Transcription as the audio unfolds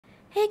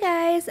Hey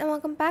guys, and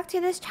welcome back to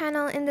this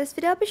channel. In this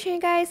video I'll be showing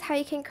you guys how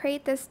you can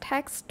create this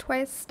text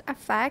twist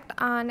effect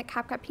on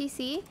CapCut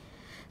PC.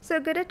 So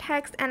go to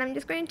text and I'm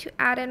just going to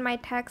add in my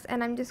text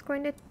and I'm just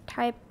going to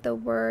type the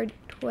word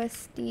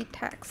twisty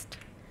text.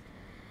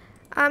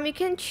 You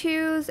can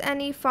choose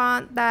any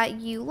font that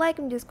you like.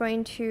 I'm just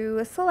going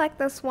to select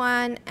this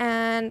one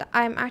and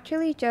I'm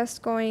actually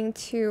just going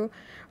to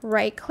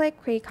right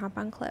click, create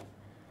compound clip.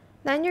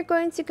 Then you're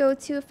going to go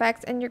to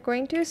effects and you're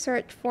going to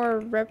search for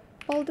ripple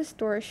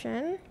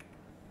distortion.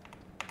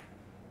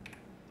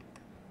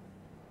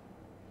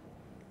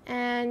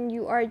 And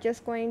you are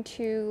just going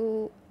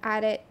to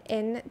add it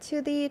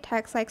into the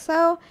text like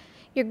so.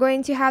 You're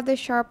going to have the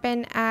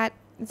sharpen at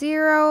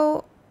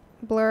 0,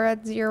 blur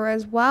at 0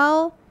 as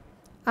well.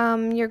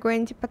 You're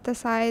going to put the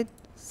size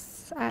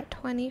at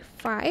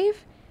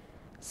 25,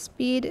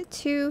 speed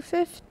to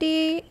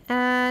 50,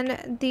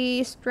 and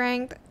the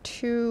strength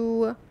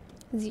to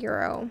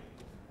 0.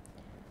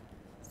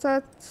 So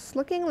it's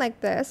looking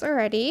like this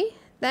already.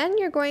 Then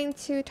you're going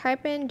to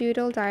type in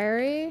doodle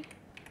diary.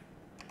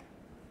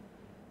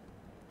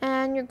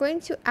 And you're going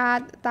to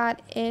add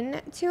that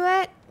into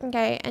it.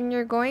 Okay, and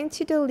you're going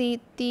to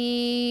delete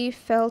the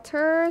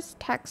filters,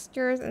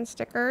 textures, and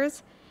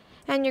stickers.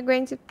 And you're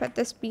going to put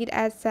the speed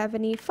at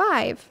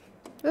 75.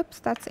 Oops,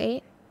 that's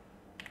 8.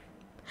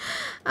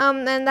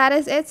 And that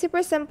is it.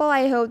 Super simple.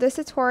 I hope this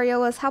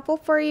tutorial was helpful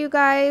for you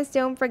guys.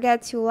 Don't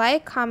forget to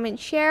like, comment,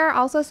 share.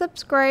 Also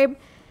subscribe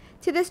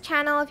to this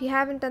channel if you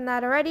haven't done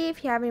that already.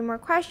 If you have any more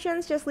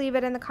questions, just leave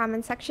it in the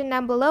comment section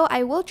down below.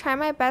 I will try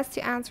my best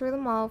to answer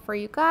them all for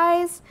you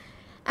guys.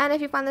 And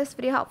if you found this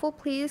video helpful,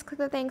 please click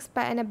the thanks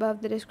button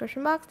above the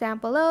description box down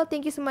below.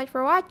 Thank you so much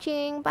for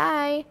watching.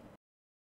 Bye!